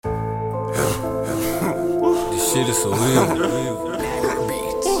This shit is so evil.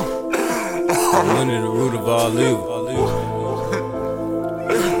 Money the root of all evil.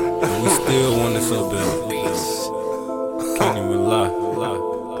 And we still want it so bad. Can't even lie.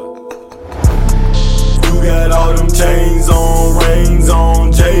 You got all them chains on, rings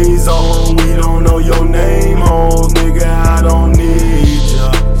on, J's on. We don't know your name, hoes, nigga. I don't need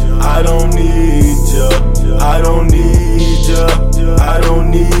ya. I don't need ya. I don't need ya. I don't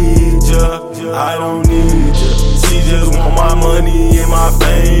need ya. I don't need ya. She just want my money and my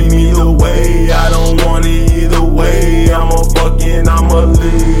fame. Either way, I don't want it either way. I'm a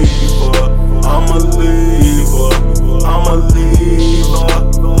leaver. I'm a leaver. I'm a leaver.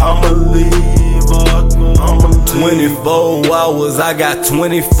 I'm a leaver. 24 hours, I got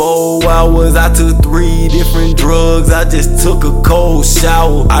 24 hours. I took 3 different drugs, I just took a cold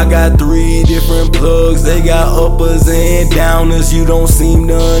shower. I got 3 different plugs, they got uppers and downers. You don't seem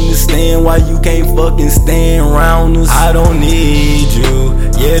to understand why you can't fucking stand around us. I don't need you.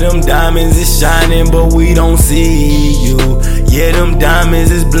 Yeah, them diamonds is shining, but we don't see you. Yeah, them diamonds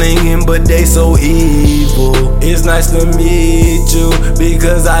is blinging, but they so evil. It's nice to meet you,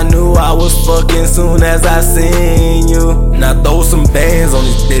 because I knew I was fucking soon as I seen you. Now throw some bands on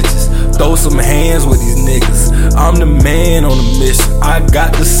these bitches, throw some hands with these niggas. I'm the man on a mission, I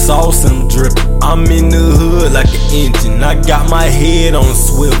got the sauce and I'm drippin'. I'm in the hood like an engine, I got my head on a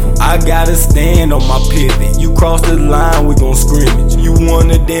swivel. I gotta stand on my pivot, you cross the line, we gon' scrimmage. You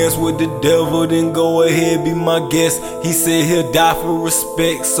wanna dance with the devil, then go ahead, be my guest. He said he'll die for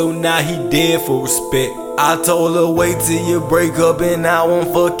respect, so now he dead for respect. I told her wait till you break up and now I'm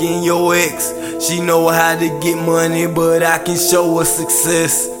fucking your ex. She know how to get money, but I can show her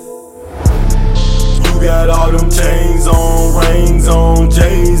success. You got all them chains on, rings on,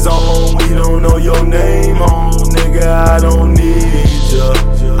 J's on. We don't know your name, hoes, nigga. I don't need ya.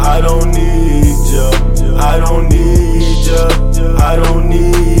 I don't need ya. I don't need ya. I don't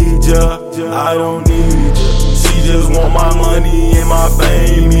need ya. I don't need ya. She just want my money and my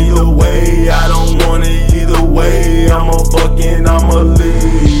fame. Either way, I don't want it either way. I'm a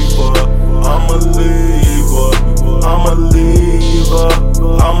leaver. I'm a leaver. I'm a leaver.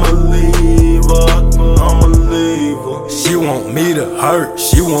 I'm a leaver. I'm a leaver. She want me to hurt,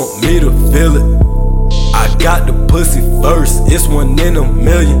 she want me to feel it. I got the pussy first, it's 1 in a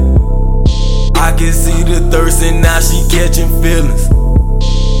million. I can see the thirst and now she catching feelings.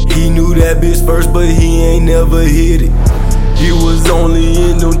 He knew that bitch first, but he ain't never hit it. He was only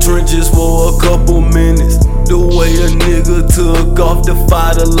in them trenches for a couple minutes. The way a nigga took off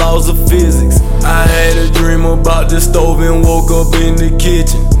defy the laws of physics. I had a dream about the stove and woke up in the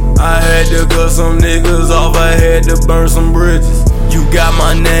kitchen. I had to cut some niggas off, I had to burn some bridges. You got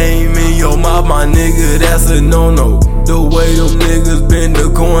my name in your mouth, my nigga, that's a no-no. The way them niggas bend the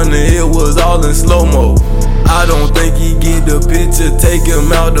corner, it was all in slow-mo. I don't think he get the picture, take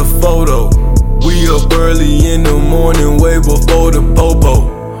him out the photo. We up early in the morning, way before the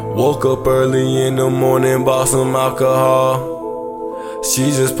popo. Woke up early in the morning, bought some alcohol. She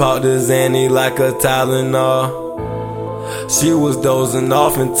just popped the Xanny like a Tylenol. She was dozing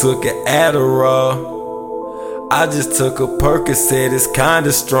off and took an Adderall. I just took a Percocet, it's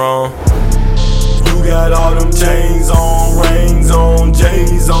kinda strong. You got all them chains on, rings on,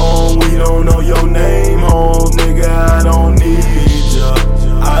 J's on. We don't know your name, hoes, nigga. I don't need ya.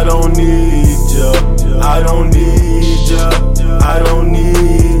 I don't need ya. I don't need ya. I don't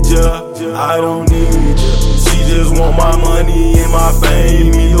need ya. I don't need ya. She just want my money and my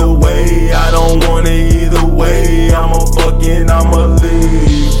fame. Either way, I don't want it either way. I'm a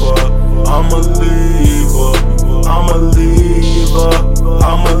leaver. I'm a leaver. I'm a leaver.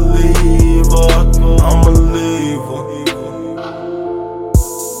 I'm a leaver. I'm a leaver.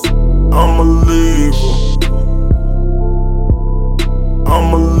 I'm a leaver.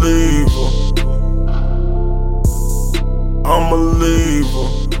 I'm a leaver. I'm a leaver.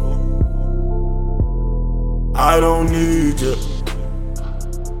 I don't need ya.